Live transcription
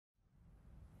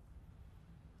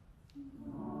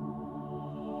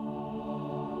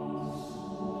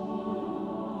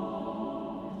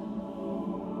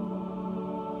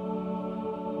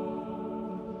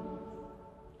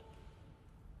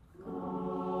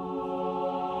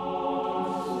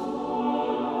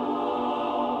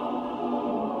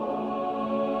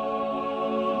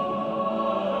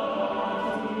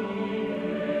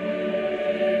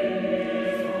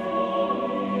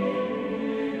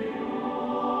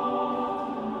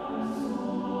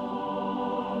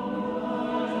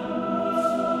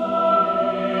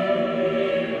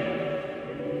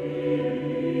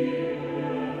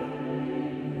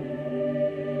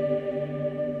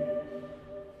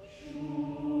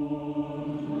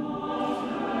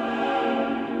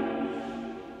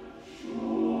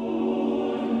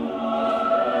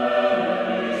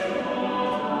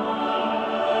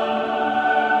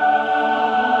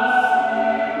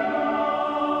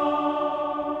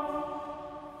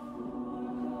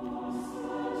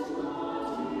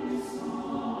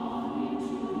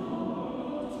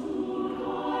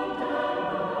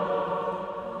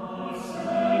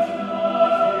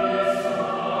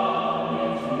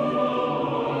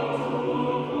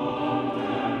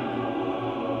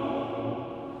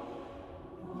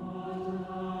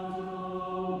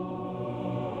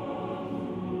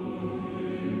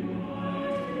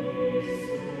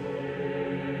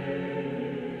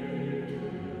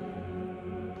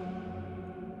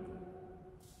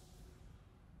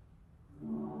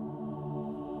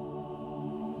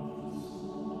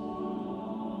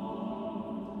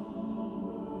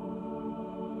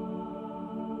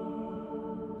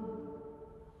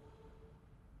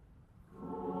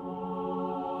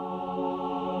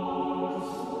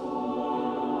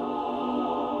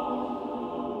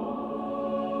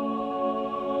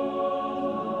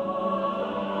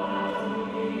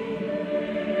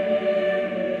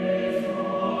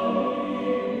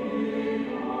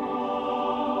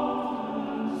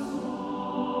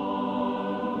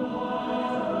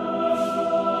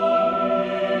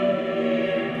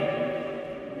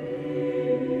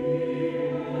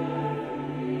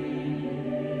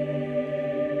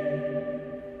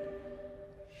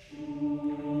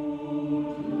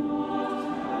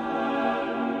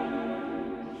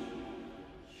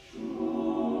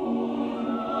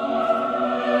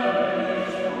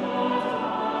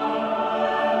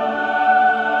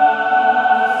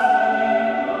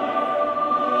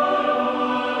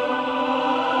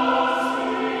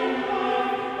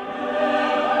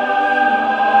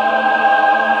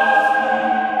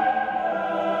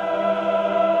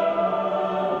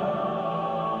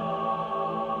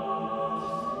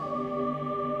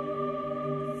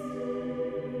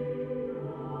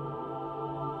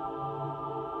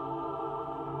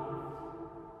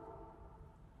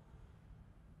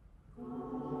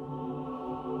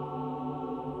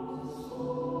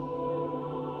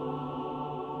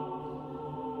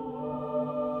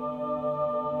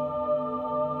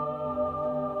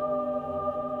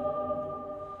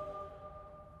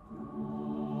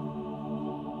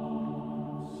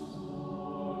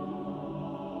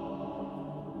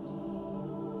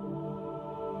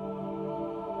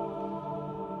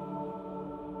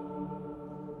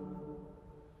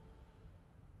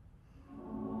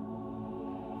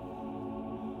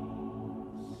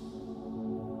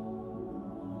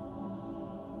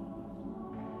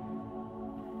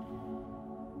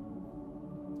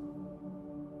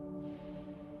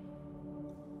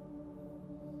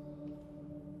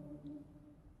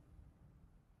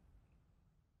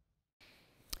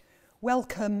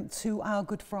Welcome to our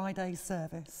Good Friday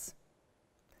service.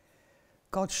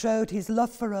 God showed his love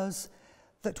for us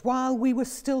that while we were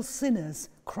still sinners,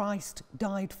 Christ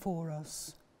died for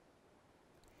us.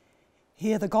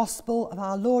 Hear the gospel of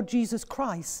our Lord Jesus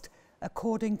Christ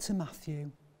according to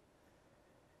Matthew.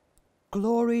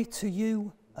 Glory to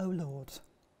you, O Lord.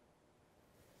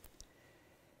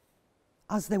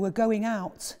 As they were going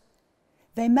out,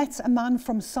 they met a man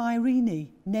from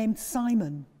Cyrene named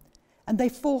Simon, and they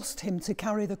forced him to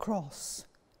carry the cross.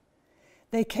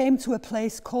 They came to a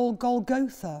place called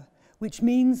Golgotha, which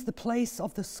means the place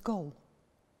of the skull.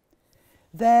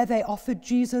 There they offered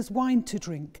Jesus wine to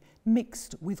drink,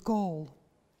 mixed with gall.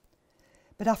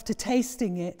 But after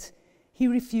tasting it, he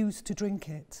refused to drink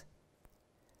it.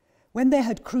 When they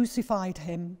had crucified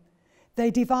him,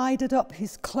 they divided up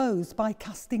his clothes by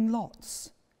casting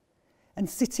lots, and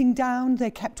sitting down,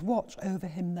 they kept watch over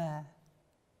him there.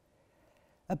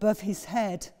 Above his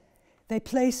head, they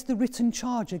placed the written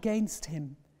charge against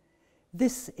him: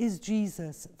 "This is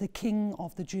Jesus, the King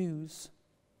of the Jews."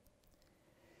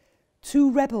 2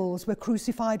 rebels were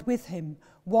crucified with him,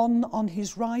 one on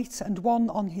his right and one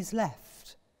on his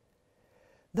left.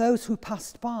 Those who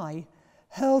passed by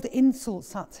hurled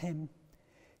insults at him,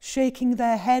 shaking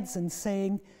their heads and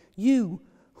saying, "You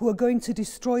who are going to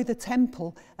destroy the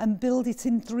temple and build it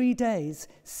in 3 days,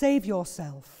 save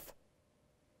yourself.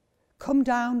 Come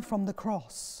down from the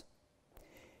cross.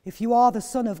 If you are the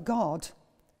Son of God."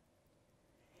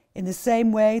 In the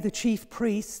same way, the chief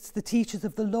priests, the teachers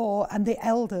of the law, and the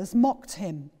elders mocked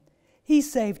him. "He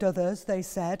saved others," they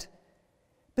said,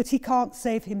 "but he can't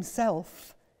save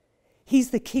himself.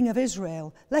 He's the King of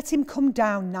Israel. Let him come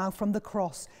down now from the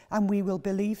cross, and we will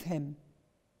believe him.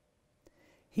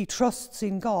 He trusts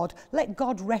in God. Let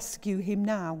God rescue him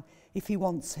now, if he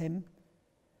wants him.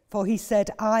 For he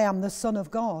said, 'I am the Son of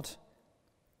God.'"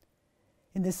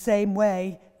 In the same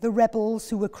way, the rebels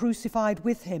who were crucified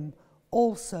with him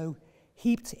also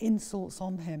heaped insults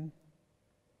on him.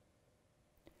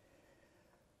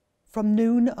 From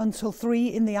noon until 3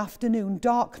 in the afternoon,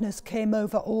 darkness came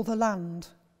over all the land.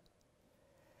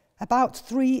 About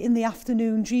 3 in the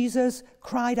afternoon, Jesus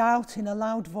cried out in a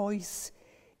loud voice,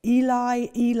 "Eli,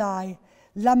 Eli,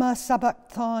 lama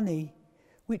sabachthani,"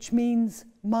 which means,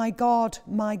 my God,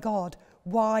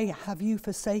 why have you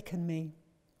forsaken me?"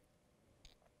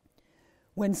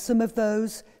 When some of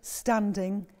those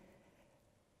standing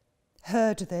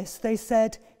heard this, they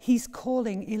said, "He's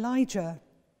calling Elijah."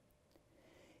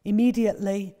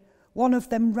 Immediately, one of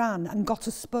them ran and got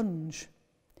a sponge.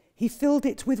 He filled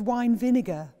it with wine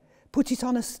vinegar, put it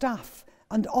on a staff,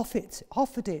 and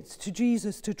offered it to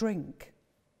Jesus to drink.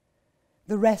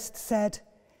 The rest said,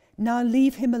 "Now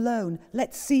leave him alone.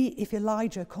 Let's see if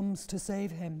Elijah comes to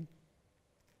save him."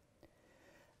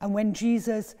 And when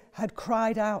Jesus had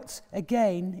cried out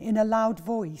again in a loud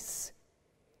voice,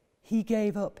 he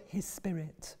gave up his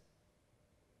spirit.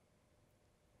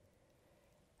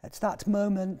 At that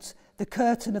moment, the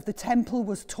curtain of the temple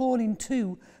was torn in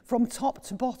two from top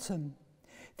to bottom.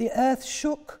 The earth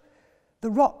shook, the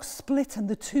rocks split, and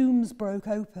the tombs broke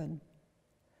open.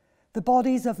 The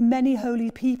bodies of many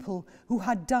holy people who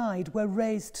had died were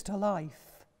raised to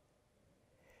life.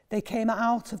 They came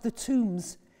out of the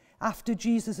tombs after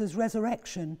Jesus'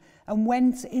 resurrection and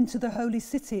went into the holy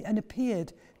city and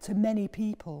appeared to many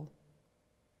people.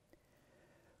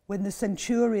 When the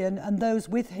centurion and those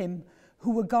with him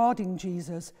who were guarding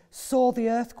Jesus saw the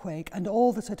earthquake and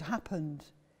all that had happened,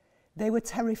 they were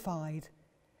terrified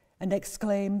and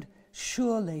exclaimed,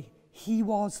 "Surely he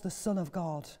was the Son of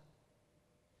God."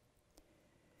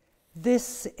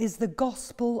 This is the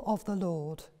gospel of the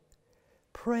Lord.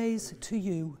 Praise to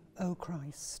you, O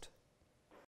Christ.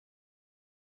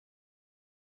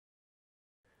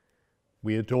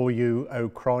 We adore you, O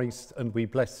Christ, and we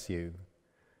bless you,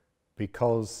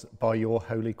 because by your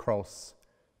holy cross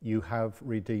you have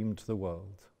redeemed the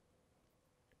world.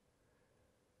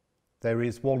 There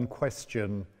is one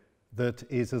question that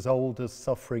is as old as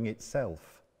suffering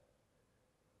itself.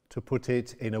 To put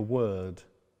it in a word,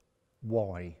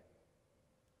 why?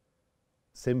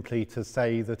 Simply to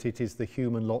say that it is the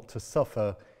human lot to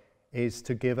suffer is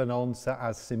to give an answer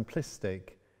as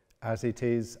simplistic as it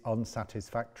is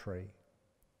unsatisfactory.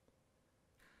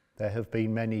 There have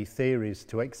been many theories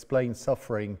to explain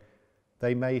suffering.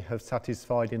 They may have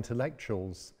satisfied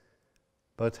intellectuals,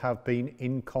 but have been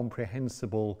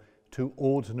incomprehensible to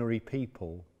ordinary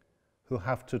people who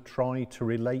have to try to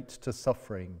relate to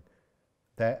suffering,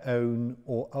 their own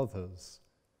or others,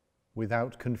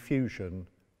 without confusion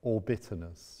or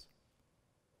bitterness.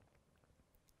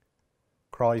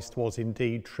 Christ was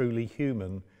indeed truly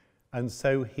human, and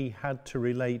so he had to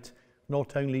relate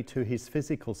not only to his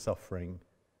physical suffering,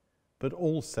 but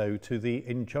also to the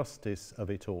injustice of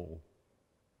it all.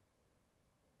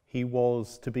 He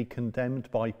was to be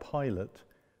condemned by Pilate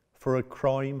for a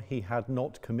crime he had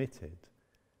not committed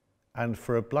and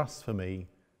for a blasphemy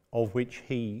of which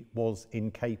he was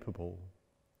incapable.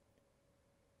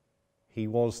 He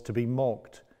was to be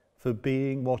mocked for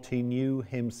being what he knew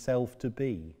himself to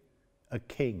be, a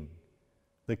king,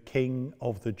 the King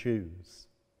of the Jews.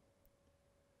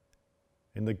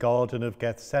 In the Garden of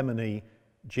Gethsemane,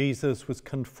 Jesus was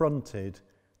confronted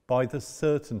by the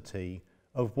certainty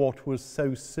of what was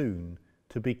so soon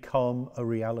to become a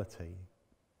reality.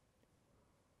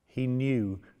 He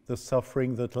knew the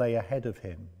suffering that lay ahead of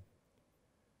him.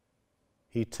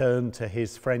 He turned to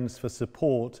his friends for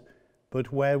support,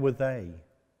 but where were they?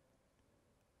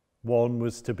 One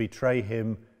was to betray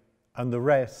him, and the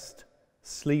rest,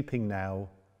 sleeping now,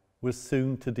 was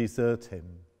soon to desert him.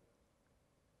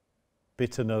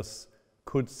 Bitterness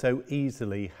could so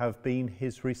easily have been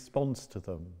his response to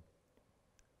them,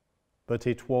 but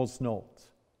it was not.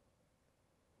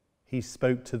 He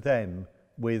spoke to them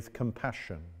with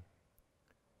compassion.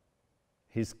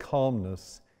 His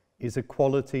calmness is a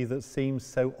quality that seems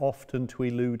so often to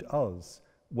elude us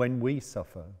when we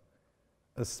suffer,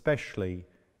 especially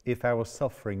if our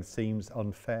suffering seems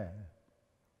unfair.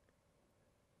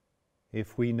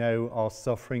 If we know our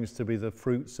sufferings to be the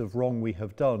fruits of wrong we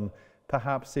have done,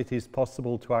 perhaps it is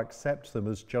possible to accept them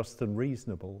as just and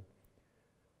reasonable.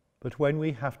 But when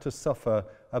we have to suffer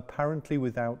apparently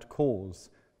without cause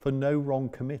for no wrong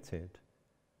committed,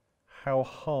 how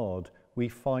hard we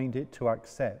find it to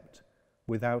accept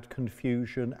without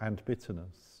confusion and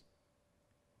bitterness.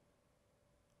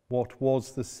 What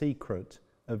was the secret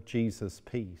of Jesus'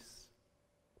 peace?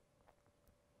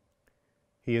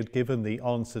 He had given the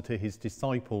answer to his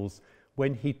disciples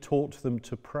when he taught them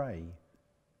to pray.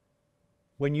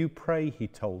 When you pray, he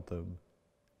told them,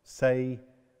 say,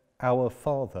 "Our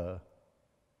Father,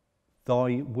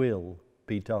 thy will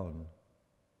be done."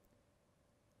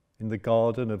 In the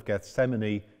Garden of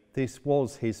Gethsemane, this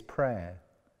was his prayer.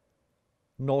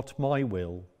 Not my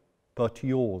will, but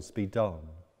yours be done.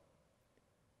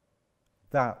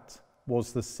 That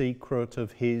was the secret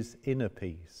of his inner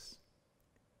peace.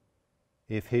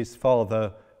 If his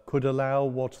Father could allow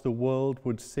what the world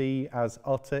would see as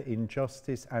utter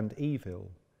injustice and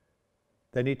evil,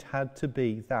 then it had to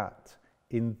be that,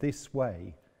 in this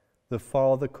way, the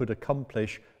Father could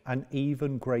accomplish an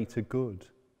even greater good,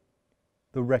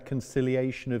 the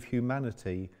reconciliation of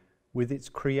humanity with its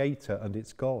Creator and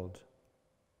its God.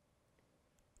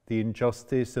 The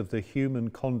injustice of the human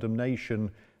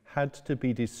condemnation had to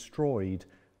be destroyed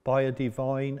by a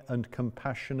divine and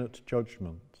compassionate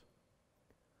judgment,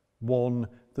 one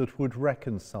that would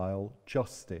reconcile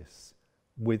justice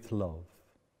with love.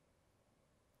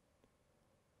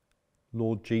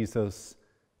 Lord Jesus,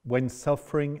 when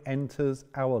suffering enters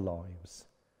our lives,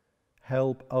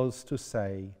 help us to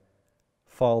say,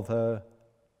 "Father,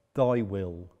 thy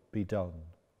will be done,"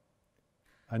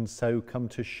 and so come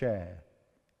to share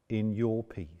in your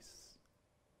peace.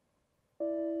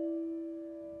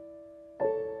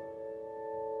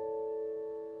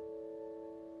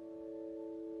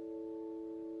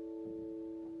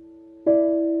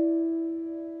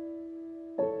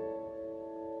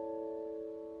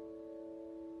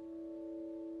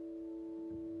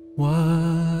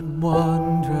 What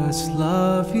wondrous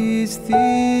love is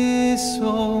this,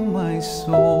 O my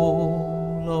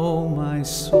soul, O my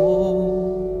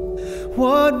soul?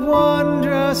 What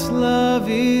wondrous love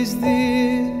is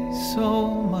this,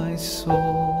 O my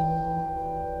soul?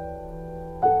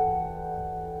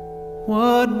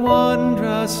 What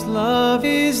wondrous love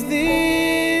is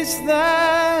this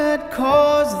that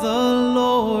caused the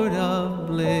Lord of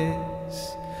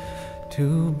bliss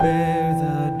to bear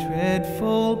the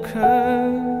dreadful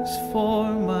curse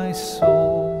for my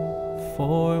soul,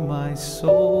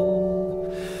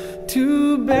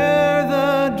 to bear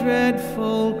the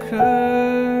dreadful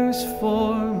curse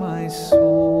for my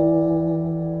soul.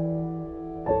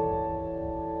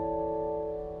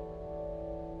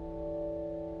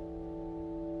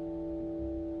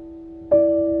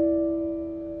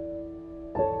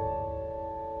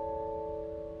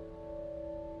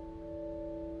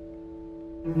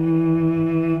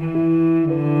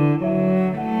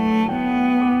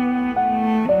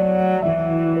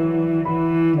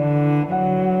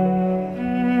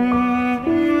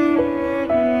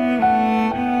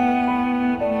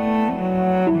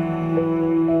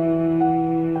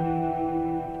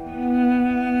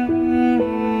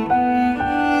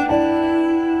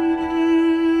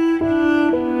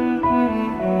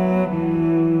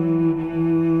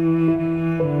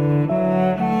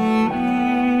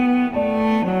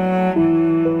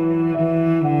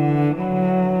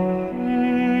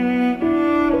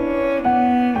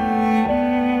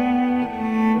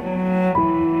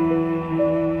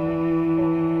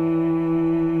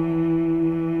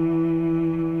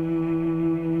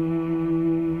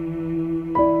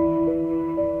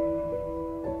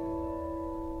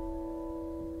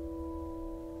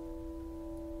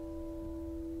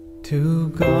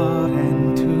 God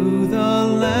and to the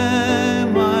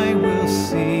Lamb I will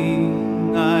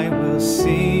sing, I will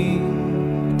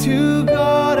sing. To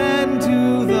God and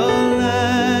to the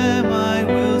Lamb I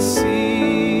will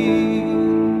sing.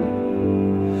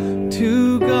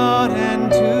 To God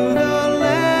and to the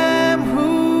Lamb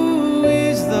who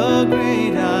is the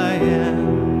great I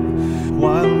am.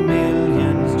 While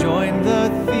millions join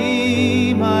the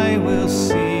theme, I will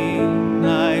sing,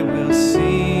 I will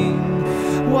sing.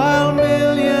 While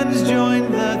millions join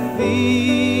the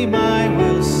theme, I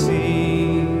will sing.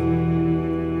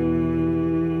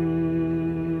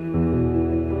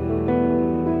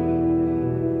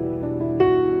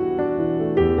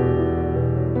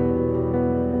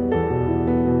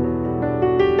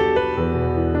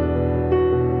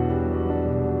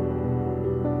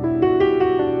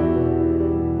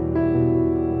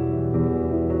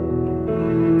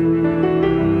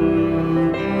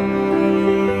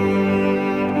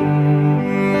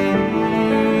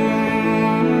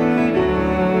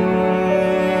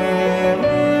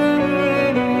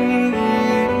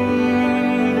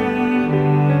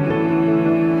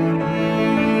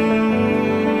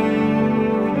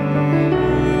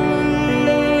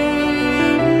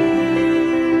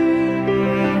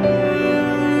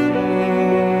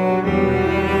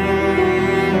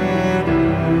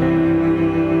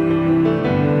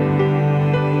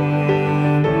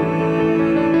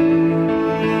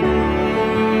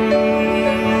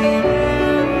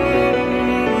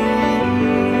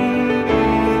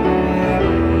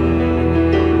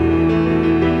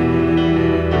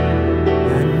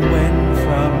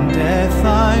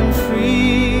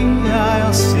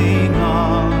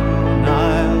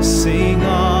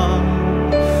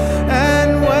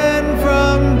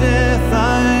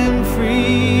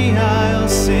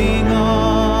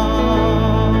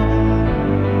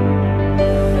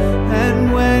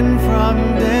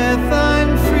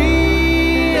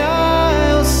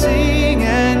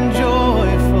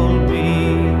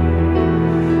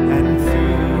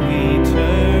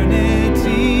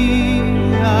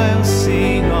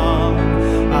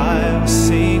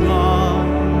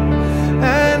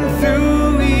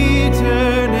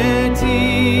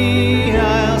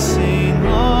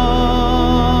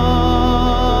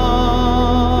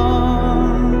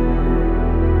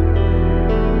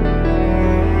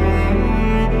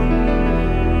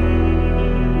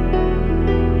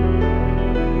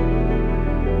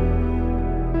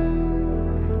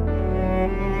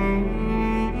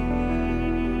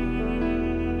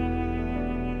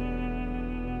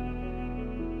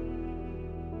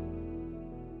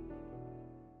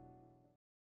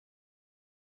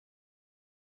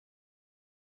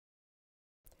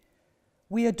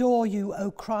 We adore you, O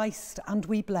Christ, and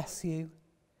we bless you,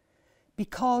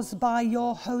 because by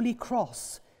your holy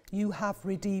cross you have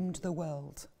redeemed the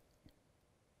world.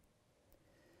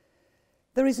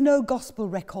 There is no gospel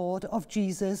record of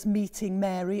Jesus meeting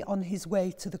Mary on his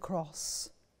way to the cross.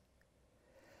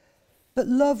 But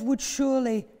love would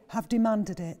surely have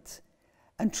demanded it,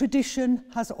 and tradition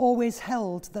has always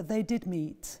held that they did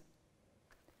meet.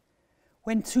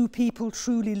 When two people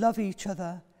truly love each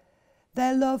other,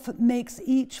 their love makes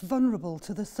each vulnerable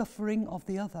to the suffering of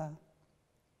the other.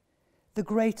 The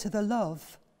greater the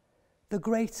love, the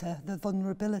greater the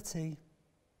vulnerability.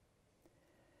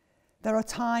 There are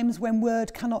times when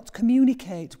word cannot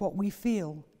communicate what we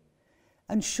feel,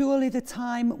 and surely the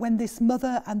time when this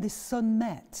mother and this son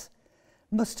met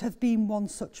must have been one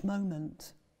such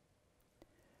moment.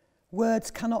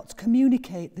 Words cannot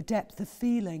communicate the depth of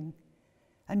feeling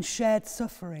and shared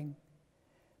suffering,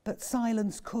 but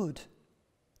silence could.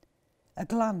 A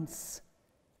glance,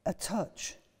 a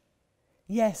touch.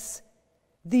 Yes,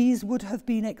 these would have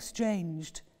been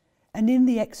exchanged, and in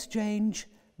the exchange,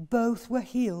 both were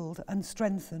healed and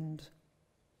strengthened.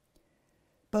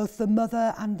 Both the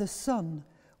mother and the son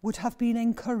would have been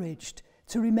encouraged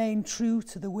to remain true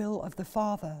to the will of the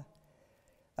Father,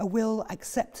 a will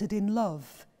accepted in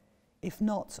love, if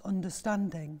not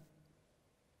understanding.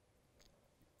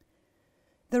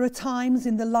 There are times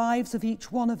in the lives of each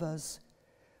one of us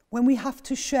when we have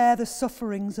to share the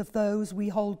sufferings of those we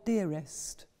hold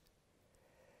dearest.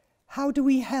 How do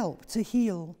we help to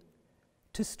heal,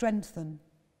 to strengthen?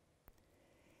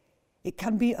 It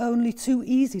can be only too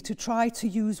easy to try to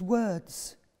use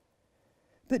words,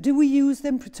 but do we use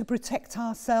them to protect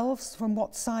ourselves from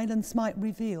what silence might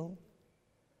reveal?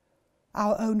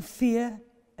 Our own fear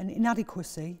and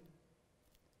inadequacy?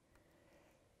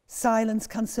 Silence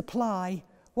can supply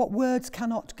what words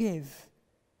cannot give.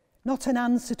 Not an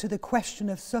answer to the question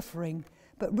of suffering,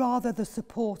 but rather the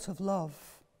support of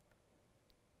love.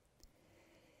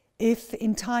 If,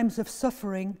 in times of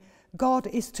suffering, God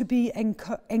is to be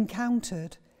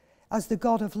encountered as the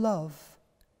God of love.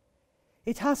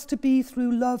 It has to be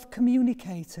through love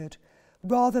communicated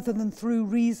rather than through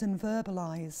reason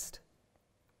verbalized.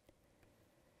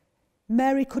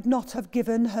 Mary could not have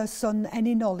given her son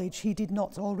any knowledge he did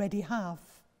not already have,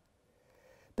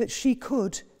 but she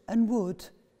could and would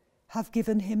have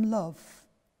given him love,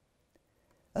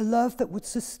 a love that would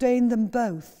sustain them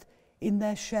both in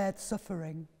their shared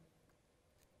suffering.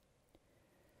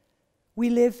 We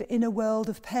live in a world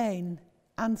of pain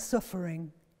and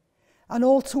suffering, and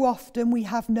all too often we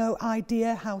have no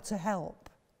idea how to help.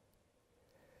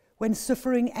 When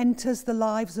suffering enters the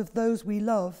lives of those we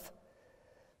love,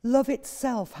 love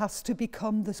itself has to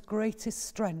become the greatest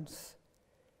strength.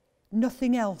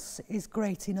 Nothing else is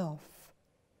great enough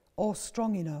or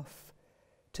strong enough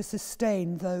to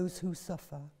sustain those who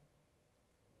suffer.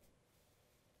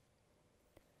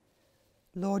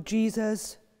 Lord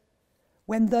Jesus,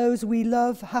 when those we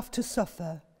love have to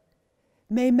suffer,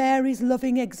 may Mary's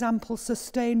loving example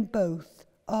sustain both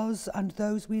us and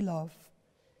those we love,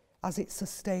 as it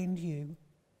sustained you.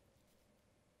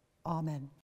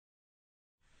 Amen.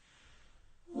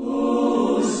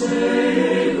 O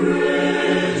sacred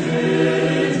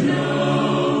and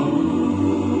now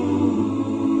wounded,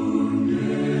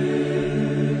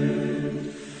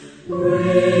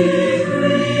 with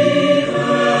grief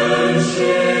and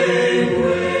shame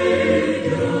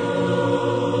weighed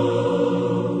down,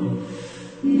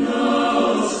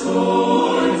 now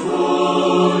scornfully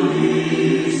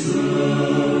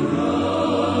surrounded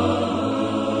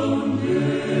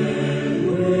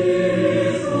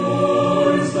with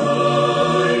thorns,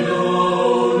 thine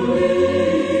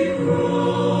only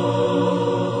crown.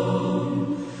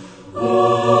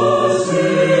 O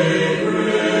sacred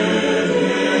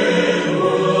and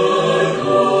what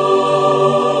glory,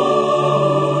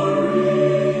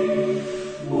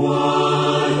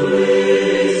 what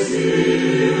great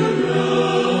seal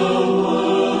now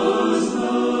was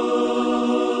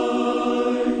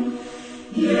thine,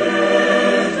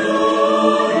 yet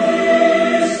though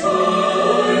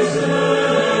despised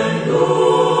and glory,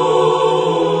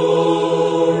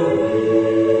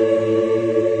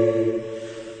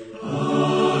 I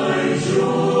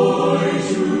joy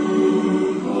to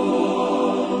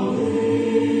call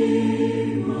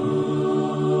thee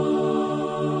mine.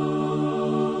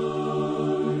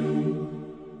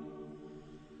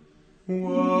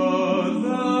 What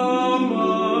thou,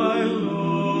 my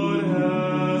Lord,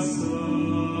 hast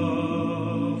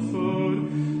suffered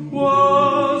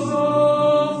was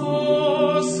all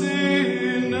for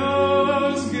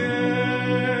sinners'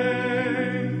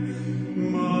 gain.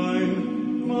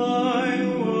 Mine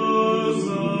was a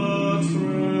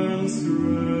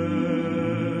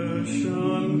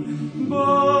transgression,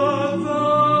 but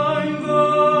thine the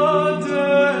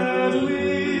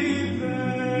deadly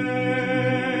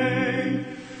pain.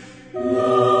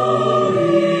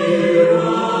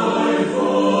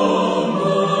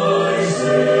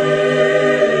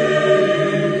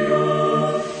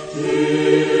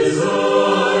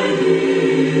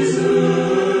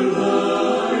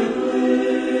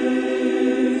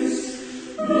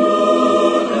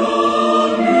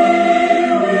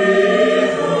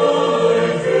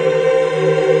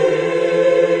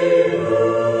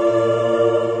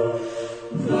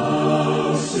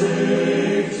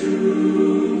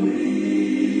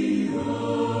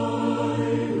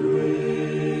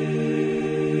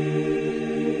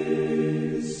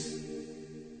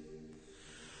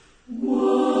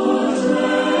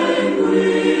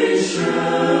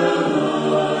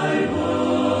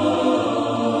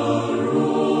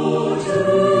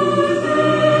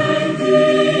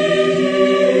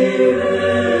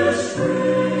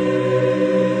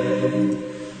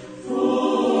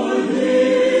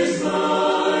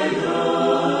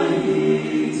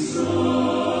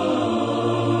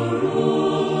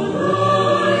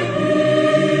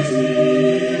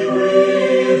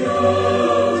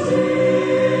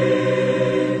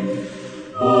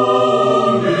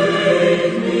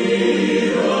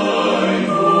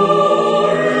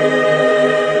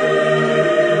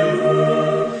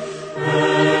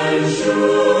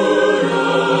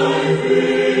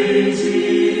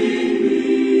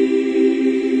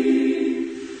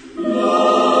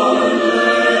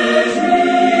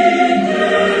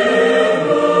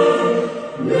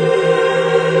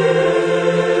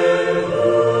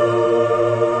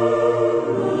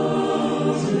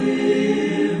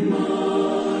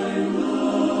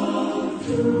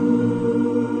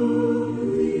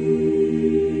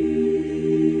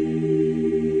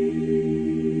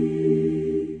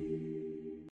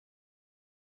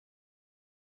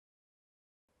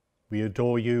 We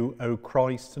adore you, O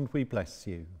Christ, and we bless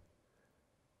you,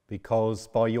 because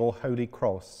by your holy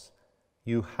cross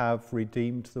you have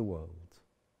redeemed the world.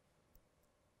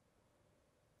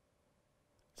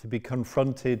 To be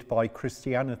confronted by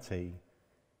Christianity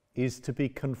is to be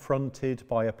confronted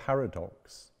by a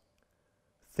paradox.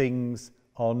 Things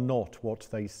are not what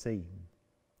they seem.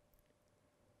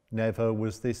 Never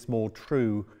was this more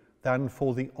true than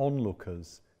for the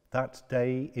onlookers that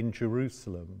day in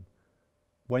Jerusalem,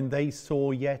 when they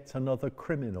saw yet another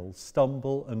criminal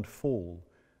stumble and fall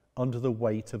under the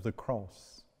weight of the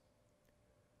cross.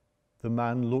 The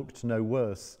man looked no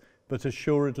worse, but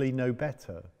assuredly no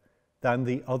better than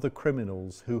the other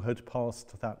criminals who had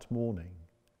passed that morning.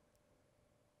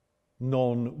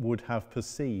 None would have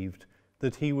perceived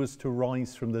that he was to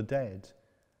rise from the dead,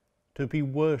 to be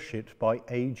worshipped by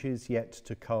ages yet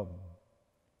to come.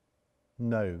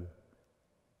 No,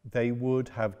 they would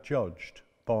have judged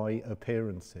by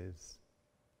appearances.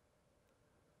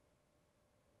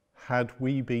 Had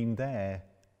we been there,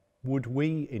 would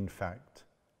we, in fact,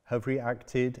 have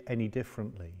reacted any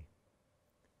differently?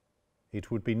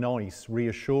 It would be nice,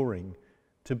 reassuring,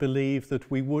 to believe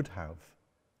that we would have,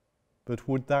 but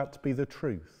would that be the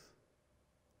truth?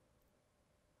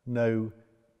 No,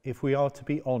 if we are to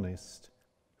be honest,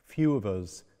 few of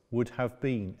us would have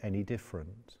been any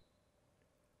different.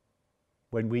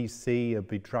 When we see a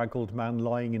bedraggled man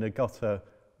lying in a gutter,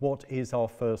 what is our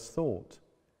first thought?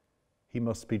 He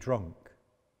must be drunk.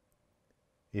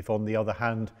 If, on the other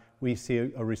hand, we see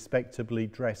a respectably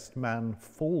dressed man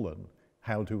fallen,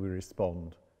 how do we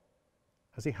respond?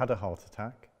 Has he had a heart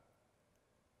attack?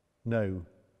 No,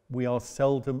 we are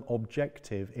seldom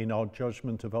objective in our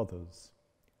judgment of others.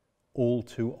 All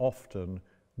too often,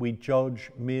 we judge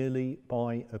merely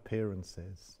by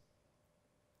appearances.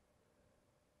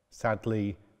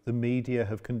 Sadly, the media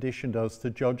have conditioned us to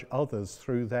judge others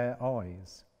through their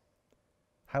eyes.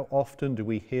 How often do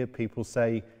we hear people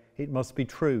say, "It must be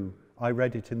true, I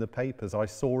read it in the papers, I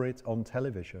saw it on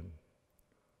television."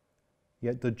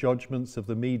 Yet the judgments of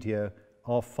the media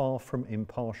are far from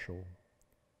impartial.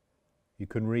 You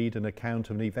can read an account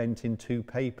of an event in two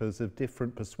papers of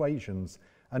different persuasions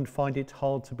and find it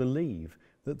hard to believe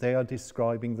that they are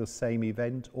describing the same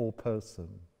event or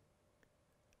person.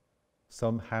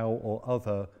 Somehow or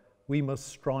other, we must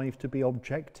strive to be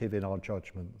objective in our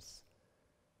judgments,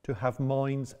 to have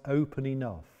minds open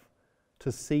enough to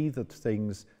see that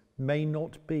things may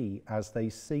not be as they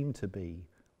seem to be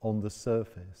on the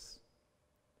surface.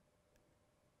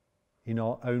 In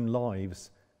our own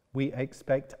lives, we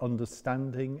expect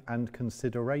understanding and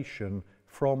consideration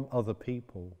from other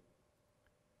people.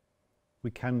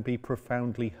 We can be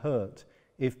profoundly hurt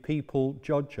if people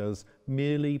judge us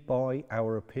merely by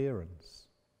our appearance.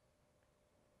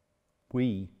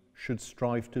 We should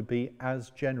strive to be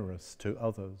as generous to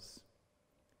others.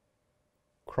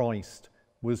 Christ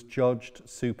was judged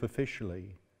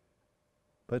superficially,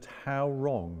 but how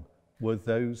wrong were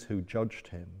those who judged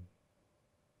him?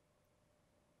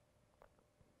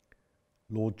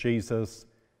 Lord Jesus,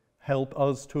 help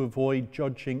us to avoid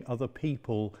judging other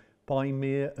people by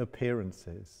mere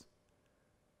appearances,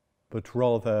 but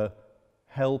rather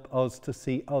help us to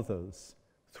see others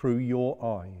through your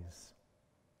eyes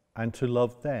and to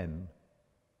love them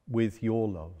with your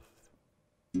love.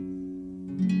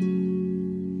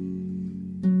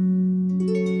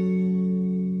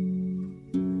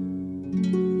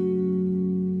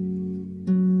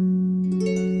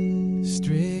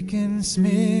 Stricken,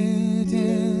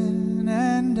 smitten,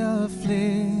 and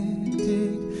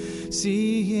afflicted,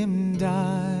 see him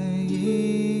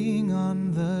dying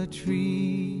on the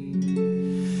tree.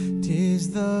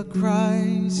 'Tis the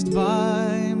Christ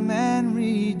by man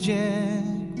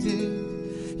rejected,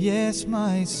 yes,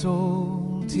 my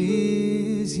soul,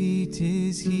 'tis he,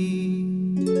 'tis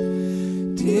he.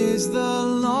 'Tis the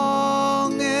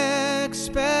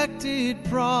long-expected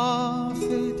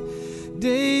prophet,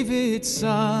 David's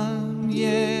son,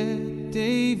 yet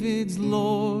David's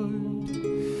Lord.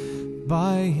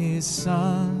 By his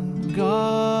Son,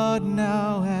 God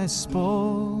now has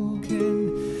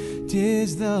spoken,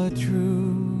 'tis the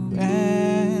true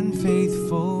and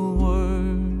faithful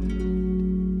word.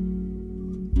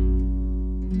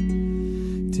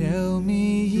 Tell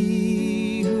me,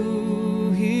 ye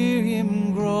who hear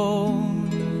him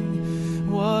groan,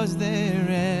 was there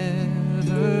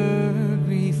ever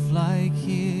grief like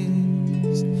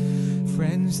his?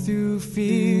 Friends through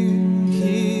fear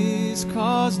his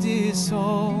cause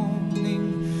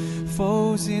disowning,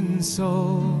 foes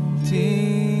insulting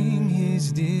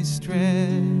his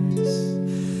distress.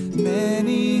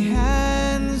 Many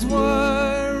hands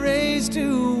were raised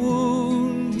to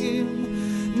wound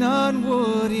him, not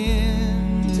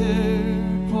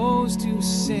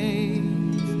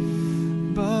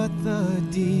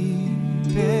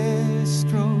deepest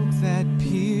stroke that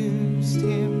pierced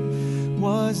him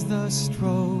was the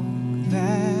stroke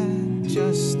that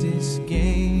justice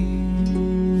gained.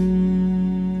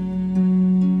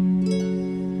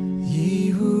 Ye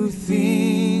who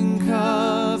think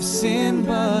of sin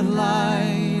but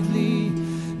lightly,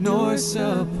 nor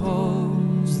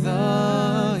suppose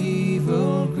the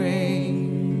evil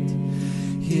great,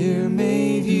 here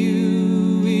may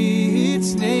view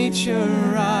its nature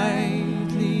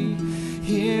rightly,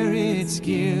 here its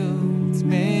guilt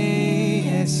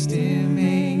may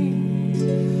estimate.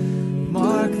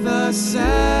 Mark the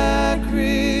sacrifice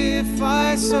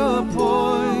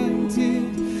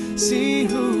appointed, see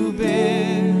who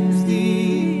bears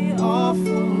the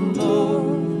awful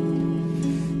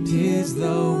load. 'Tis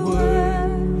the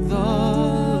Word,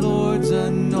 the Lord's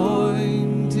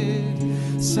anointed,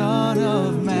 Son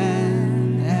of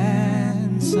Man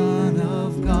and Son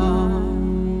of God.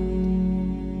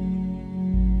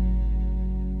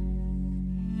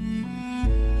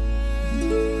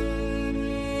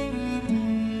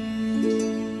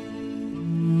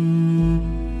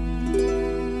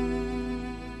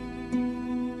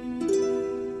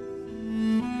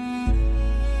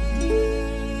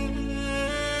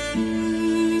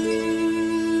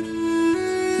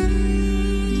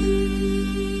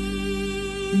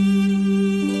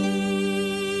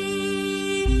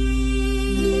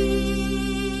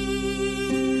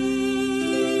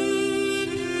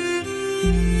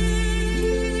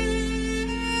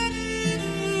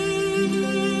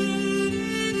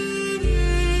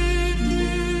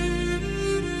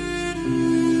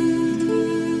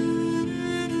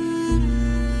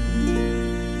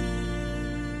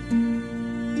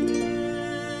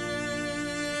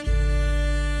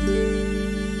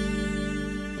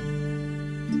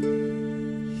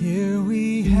 Here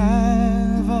we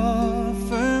have a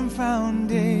firm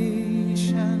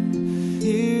foundation,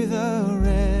 here the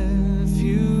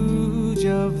refuge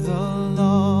of the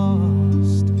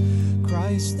lost,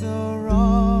 Christ the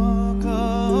rock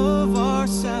of our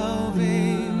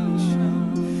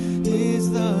salvation is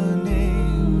the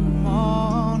name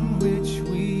on which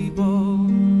we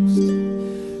boast.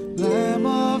 Lamb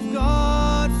of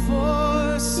God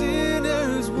for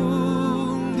sinners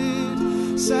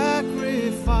wounded,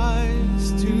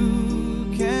 sacrifice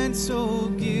to cancel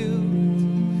guilt,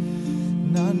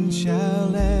 none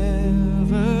shall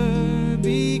ever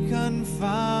be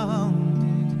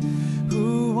confounded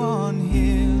who on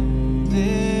him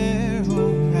their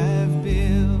hope have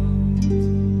built.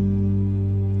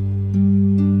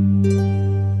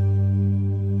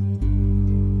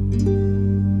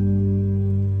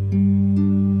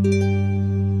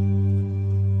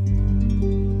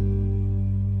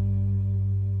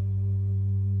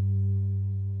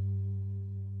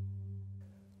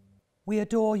 We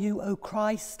adore you, O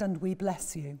Christ, and we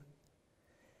bless you,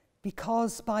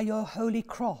 because by your holy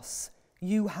cross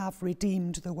you have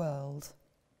redeemed the world.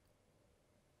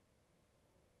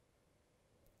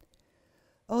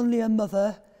 Only a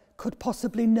mother could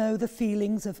possibly know the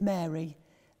feelings of Mary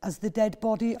as the dead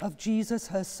body of Jesus,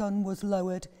 her son, was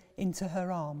lowered into her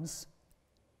arms.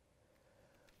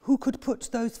 Who could put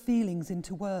those feelings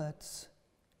into words?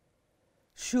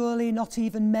 Surely not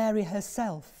even Mary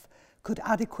herself could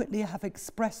adequately have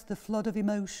expressed the flood of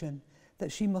emotion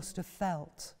that she must have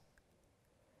felt.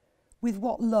 With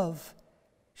what love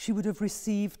she would have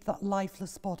received that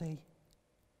lifeless body.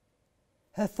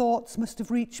 Her thoughts must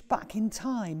have reached back in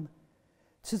time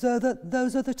to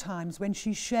those other times when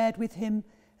she shared with him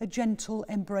a gentle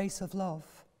embrace of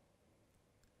love.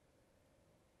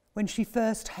 When she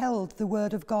first held the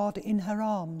Word of God in her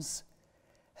arms,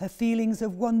 her feelings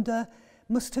of wonder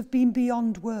must have been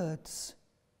beyond words.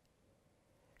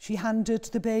 She handed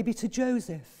the baby to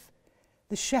Joseph,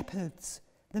 the shepherds,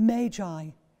 the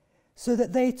Magi, so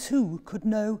that they too could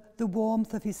know the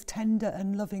warmth of his tender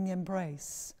and loving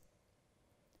embrace.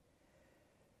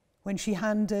 When she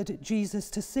handed Jesus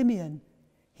to Simeon,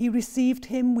 he received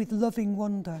him with loving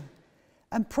wonder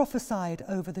and prophesied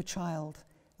over the child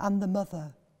and the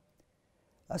mother.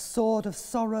 A sword of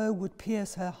sorrow would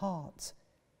pierce her heart,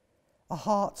 a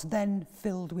heart then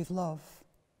filled with love.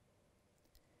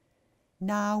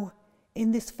 Now,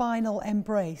 in this final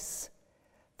embrace,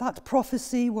 that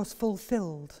prophecy was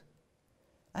fulfilled,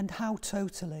 and how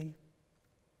totally.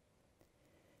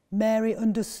 Mary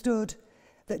understood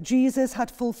that Jesus had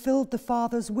fulfilled the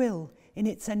Father's will in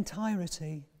its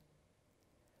entirety.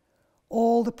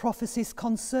 All the prophecies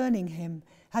concerning him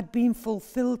had been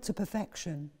fulfilled to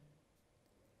perfection.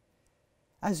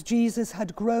 As Jesus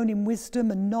had grown in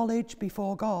wisdom and knowledge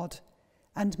before God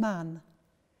and man,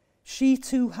 she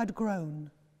too had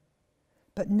grown,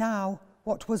 but now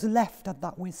what was left of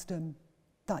that wisdom,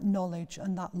 that knowledge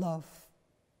and that love.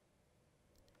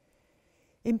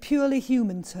 In purely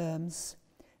human terms,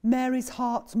 Mary's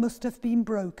heart must have been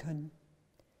broken,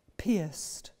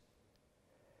 pierced.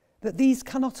 But these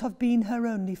cannot have been her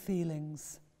only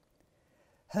feelings.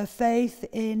 Her faith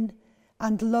in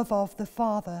and love of the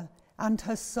Father and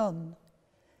her Son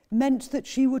meant that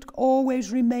she would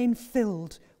always remain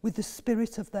filled with the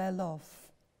spirit of their love.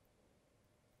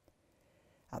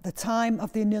 At the time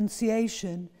of the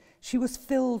Annunciation, she was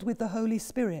filled with the Holy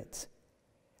Spirit,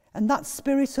 and that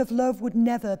spirit of love would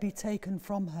never be taken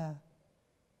from her.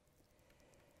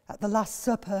 At the Last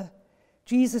Supper,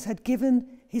 Jesus had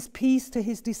given his peace to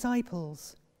his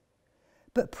disciples,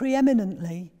 but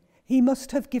preeminently, he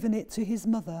must have given it to his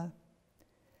mother.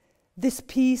 This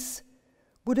peace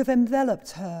would have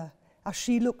enveloped her as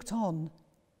she looked on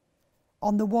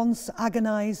the once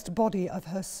agonized body of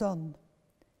her Son,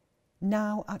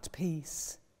 now at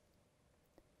peace.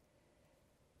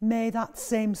 May that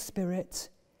same Spirit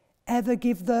ever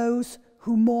give those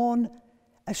who mourn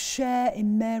a share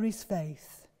in Mary's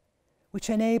faith, which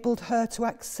enabled her to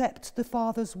accept the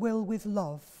Father's will with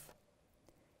love,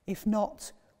 if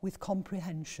not with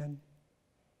comprehension.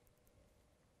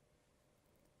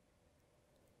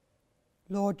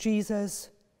 Lord Jesus,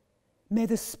 may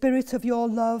the spirit of your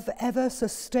love ever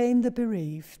sustain the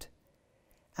bereaved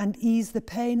and ease the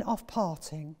pain of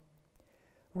parting,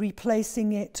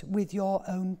 replacing it with your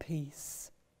own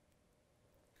peace.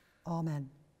 Amen.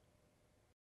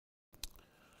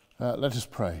 Let us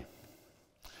pray.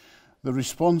 The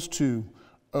response to,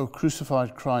 O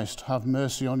crucified Christ, have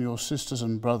mercy on your sisters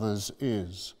and brothers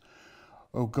is,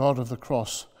 O God of the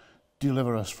cross,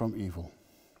 deliver us from evil.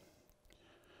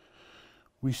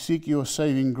 We seek your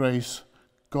saving grace,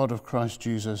 God of Christ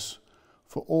Jesus,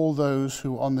 for all those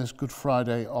who on this Good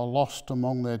Friday are lost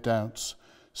among their doubts,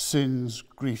 sins,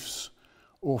 griefs,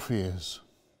 or fears.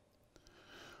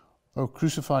 O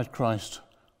crucified Christ,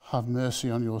 have mercy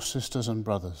on your sisters and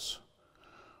brothers.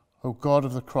 O God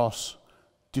of the cross,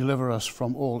 deliver us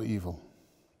from all evil.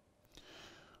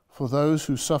 For those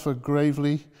who suffer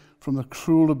gravely from the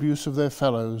cruel abuse of their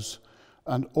fellows,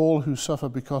 and all who suffer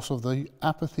because of the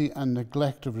apathy and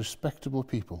neglect of respectable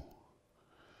people.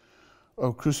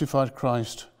 O crucified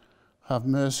Christ, have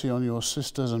mercy on your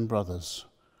sisters and brothers.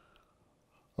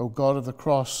 O God of the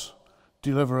cross,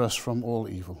 deliver us from all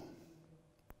evil.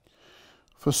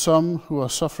 For some who are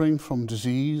suffering from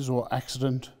disease or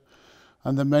accident,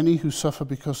 and the many who suffer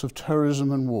because of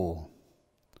terrorism and war.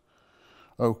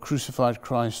 O crucified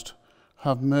Christ,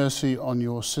 have mercy on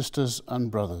your sisters and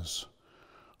brothers.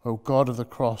 O God of the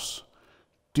cross,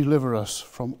 deliver us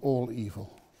from all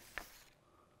evil.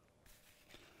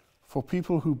 For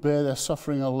people who bear their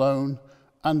suffering alone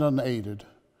and unaided,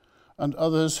 and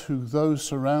others who, though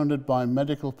surrounded by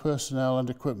medical personnel and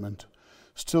equipment,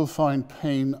 still find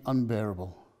pain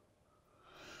unbearable.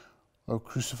 O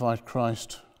crucified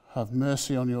Christ, have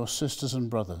mercy on your sisters and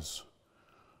brothers.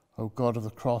 O God of the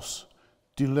cross,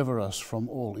 deliver us from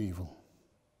all evil.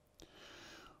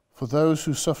 For those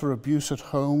who suffer abuse at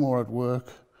home or at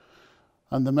work,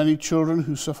 and the many children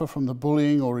who suffer from the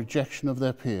bullying or rejection of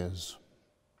their peers.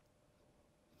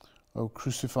 O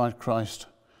crucified Christ,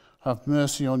 have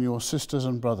mercy on your sisters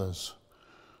and brothers.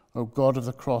 O God of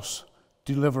the cross,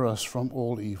 deliver us from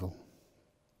all evil.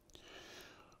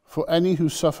 For any who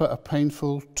suffer a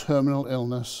painful terminal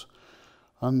illness,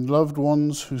 and loved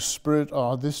ones whose spirit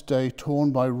are this day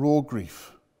torn by raw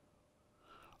grief.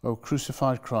 O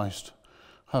crucified Christ,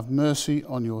 have mercy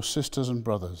on your sisters and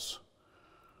brothers.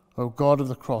 O God of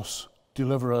the cross,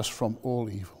 deliver us from all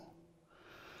evil.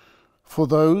 For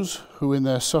those who in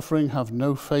their suffering have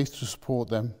no faith to support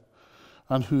them,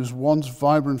 and whose once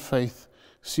vibrant faith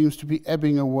seems to be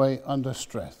ebbing away under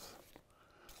stress.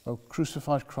 O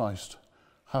crucified Christ,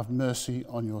 have mercy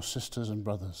on your sisters and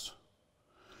brothers.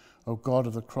 O God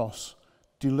of the cross,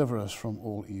 deliver us from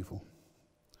all evil.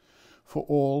 For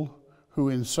all who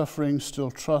in suffering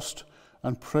still trust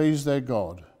and praise their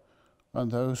God, and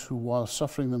those who, while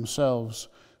suffering themselves,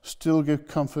 still give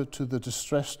comfort to the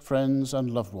distressed friends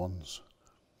and loved ones.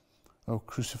 O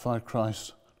crucified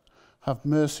Christ, have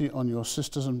mercy on your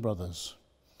sisters and brothers.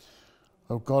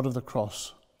 O God of the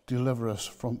cross, deliver us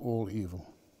from all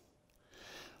evil.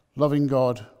 Loving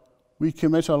God, we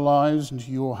commit our lives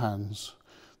into your hands,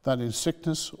 that in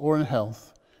sickness or in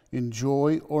health, in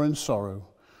joy or in sorrow,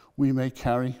 we may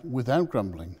carry, without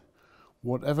grumbling,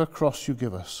 whatever cross you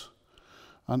give us,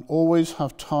 and always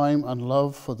have time and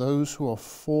love for those who are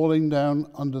falling down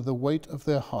under the weight of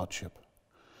their hardship.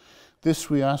 This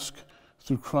we ask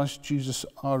through Christ Jesus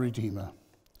our Redeemer.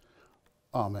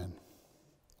 Amen.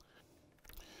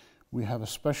 we have a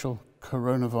special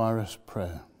coronavirus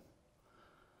prayer.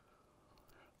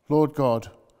 Lord God,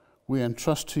 we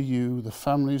entrust to you the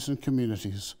families and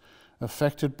communities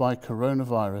affected by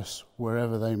coronavirus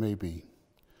wherever they may be.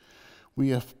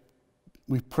 We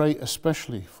pray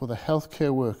especially for the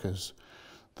healthcare workers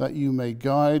that you may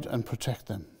guide and protect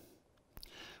them.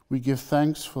 We give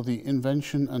thanks for the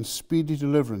invention and speedy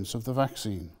deliverance of the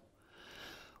vaccine.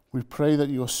 We pray that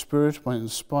your Spirit might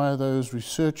inspire those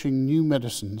researching new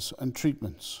medicines and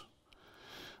treatments.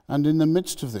 And in the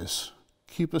midst of this,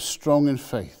 keep us strong in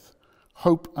faith,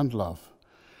 hope and love.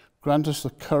 Grant us the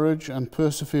courage and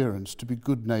perseverance to be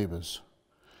good neighbours.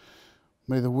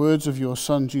 May the words of your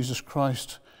Son, Jesus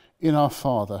Christ, in our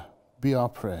Father, be our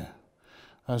prayer,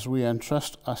 as we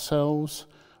entrust ourselves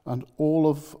and all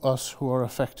of us who are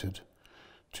affected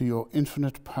to your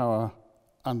infinite power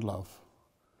and love.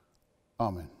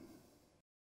 Amen.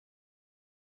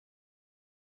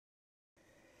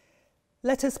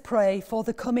 Let us pray for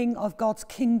the coming of God's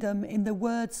kingdom in the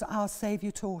words our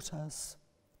Saviour taught us.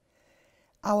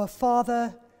 Our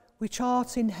Father, which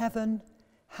art in heaven,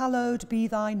 hallowed be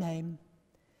thy name.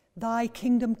 Thy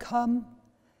kingdom come,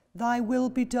 thy will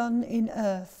be done in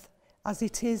earth as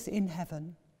it is in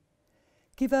heaven.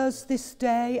 Give us this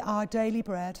day our daily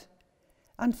bread,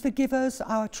 and forgive us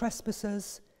our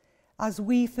trespasses, as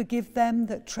we forgive them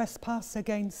that trespass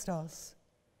against us.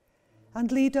 And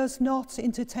lead us not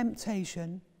into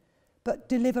temptation, but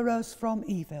deliver us from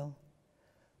evil.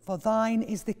 For thine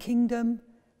is the kingdom,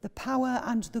 the power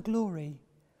and the glory,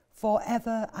 for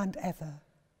ever and ever.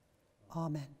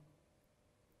 Amen.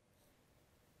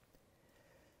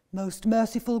 Most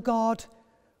merciful God,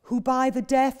 who by the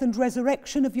death and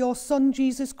resurrection of your Son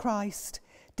Jesus Christ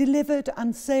delivered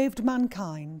and saved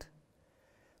mankind,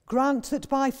 grant that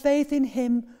by faith in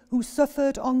him who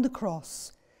suffered on the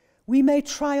cross, we may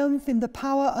triumph in the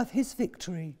power of his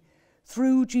victory,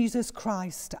 through Jesus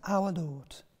Christ our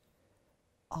Lord.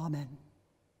 Amen.